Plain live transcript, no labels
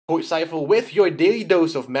Coach Saiful with your daily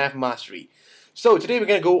dose of math mastery. So today we're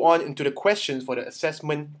going to go on into the questions for the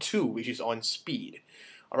assessment 2, which is on speed.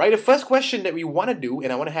 All right, the first question that we want to do,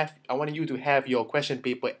 and I want you to have your question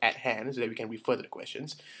paper at hand so that we can refer to the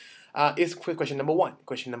questions. Is question number 1.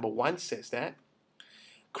 Question number 1 says that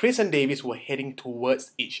Chris and Davis were heading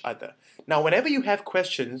towards each other. Now, whenever you have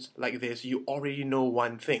questions like this, you already know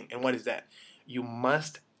one thing, and what is that? You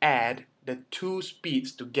must add the two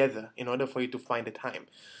speeds together in order for you to find the time.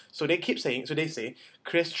 So they say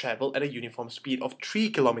Chris traveled at a uniform speed of 3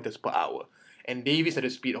 kilometers per hour, and Davis at a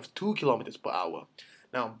speed of 2 kilometers per hour.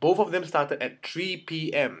 Now, both of them started at 3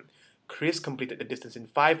 p.m. Chris completed the distance in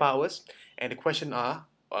 5 hours, and the question are,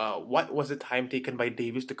 what was the time taken by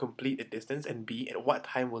Davis to complete the distance, and B, at what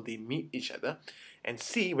time will they meet each other, and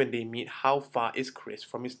C, when they meet, how far is Chris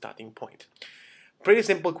from his starting point? Pretty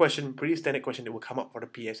simple question, pretty standard question that will come up for the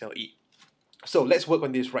PSLE. So let's work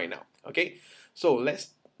on this right now, okay? So let's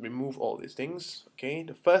remove all these things, okay?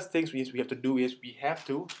 The first things we have to do is we have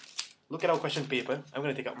to look at our question paper. I'm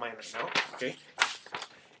going to take out mine right now, okay?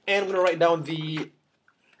 And I'm going to write down the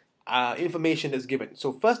information that's given.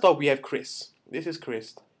 So first off, we have Chris. This is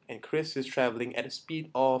Chris, and Chris is traveling at a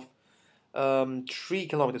speed of 3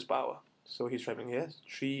 kilometers per hour. So he's traveling here,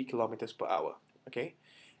 3 kilometers per hour, okay?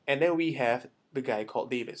 And then we have the guy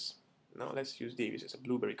called Davis. Now let's use Davis as a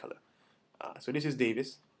blueberry color. So this is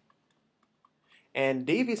Davis. And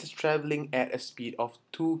Davis is traveling at a speed of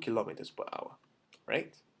 2 kilometers per hour,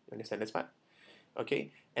 right? You understand this part?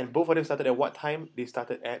 Okay, and both of them started at what time? They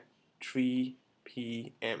started at 3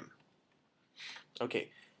 p.m. Okay,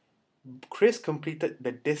 Chris completed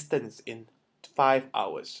the distance in 5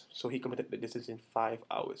 hours. So he completed the distance in 5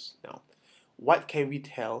 hours. Now, what can we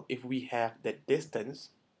tell if we have the distance,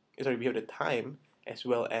 we have the time as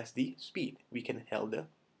well as the speed? We can tell the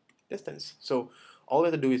distance. So all we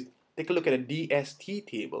have to do is take a look at the DST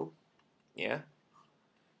table. Yeah,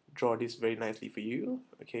 draw this very nicely for you.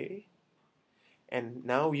 Okay, and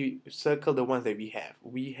now we circle the ones that we have.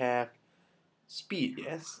 We have speed,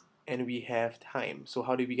 yes, and we have time. So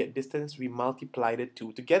how do we get distance? We multiply the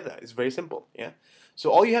two together. It's very simple. Yeah, so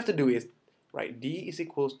all you have to do is write D is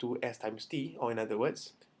equals to S times T, or in other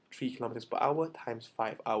words, 3 kilometers per hour times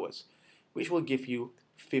 5 hours, which will give you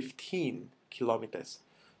 15 kilometers.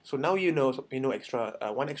 So now you know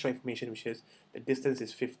one extra information, which is the distance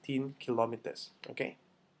is 15 kilometers. Okay.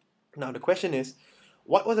 Now the question is,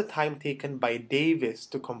 what was the time taken by Davis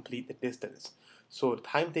to complete the distance? So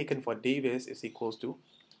time taken for Davis is equals to,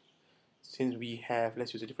 since we have,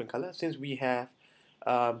 let's use a different color, since we have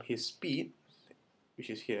his speed, which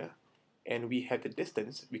is here, and we have the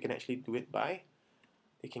distance, we can actually do it by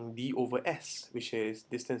taking D over S, which is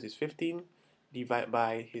distance is 15, divided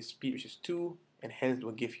by his speed, which is 2, and hence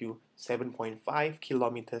will give you 7.5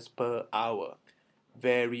 kilometers per hour.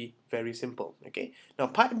 Very, very simple. Okay. Now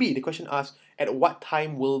part B, the question asks, at what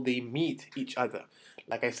time will they meet each other?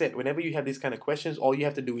 Like I said, whenever you have these kind of questions, all you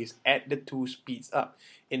have to do is add the two speeds up.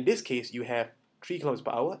 In this case, you have 3 kilometers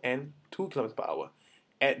per hour and 2 kilometers per hour.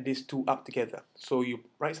 Add these two up together. So you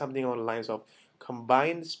write something along the lines of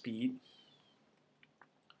combined speed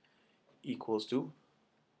equals to,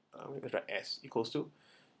 let's write S equals to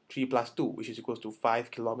 3 plus 2, which is equals to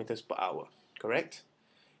 5 kilometers per hour, correct?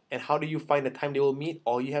 And how do you find the time they will meet?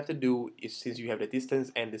 All you have to do is, since you have the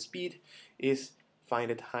distance and the speed, is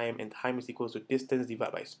find the time, and time is equals to distance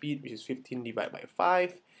divided by speed, which is 15 divided by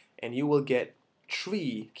 5, and you will get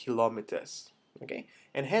 3 kilometers, okay?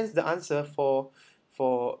 And hence the answer for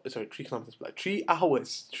 3 kilometers, 3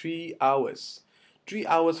 hours, 3 hours. 3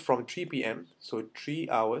 hours from 3 p.m., so 3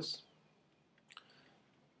 hours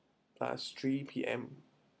plus 3 p.m.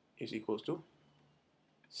 is equals to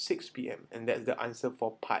 6 p.m. and that's the answer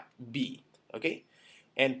for part B. Okay,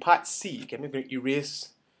 and part C, okay, I'm going to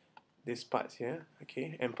erase this part here.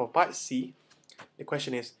 Okay, and for part C, the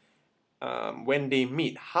question is, when they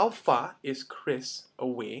meet, how far is Chris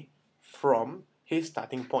away from his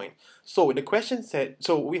starting point? So the question said,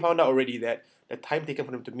 so we found out already that the time taken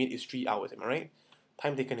for them to meet is 3 hours. Am I right?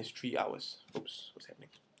 Time taken is 3 hours. Oops, what's happening?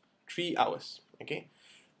 3 hours. Okay,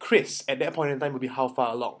 Chris at that point in time will be how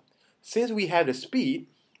far along? Since we have the speed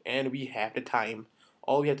and we have the time,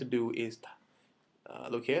 all we have to do is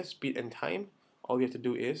look here, speed and time, all we have to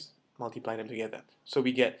do is multiply them together. So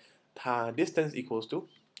we get distance equals to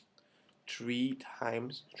 3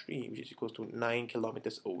 times 3, which is equals to 9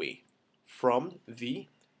 kilometers away from the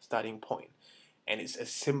starting point. And it's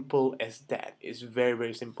as simple as that. It's very,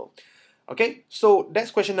 very simple. Okay, so that's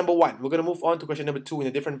question number 1. We're going to move on to question number 2 in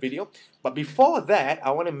a different video. But before that,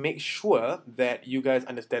 I want to make sure that you guys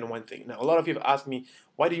understand one thing. Now, a lot of you have asked me,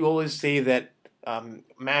 why do you always say that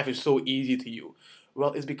math is so easy to you?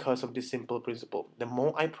 Well, it's because of this simple principle. The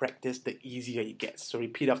more I practice, the easier it gets. So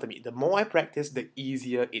repeat after me. The more I practice, the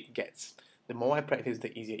easier it gets. The more I practice,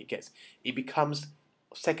 the easier it gets. It becomes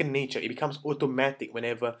second nature. It becomes automatic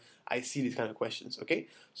whenever I see these kind of questions. Okay.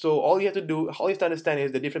 So all you have to do, all you have to understand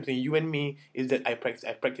is the difference between you and me is that I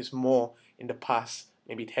practice more in the past,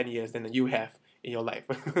 maybe 10 years than you have in your life.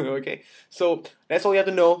 Okay. So that's all you have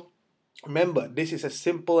to know. Remember, this is as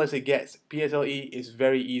simple as it gets. PSLE is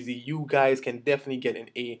very easy. You guys can definitely get an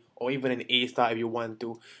A or even an A star if you want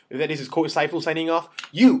to. With that, this is Coach Saiful signing off.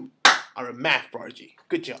 You are a math prodigy.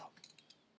 Good job.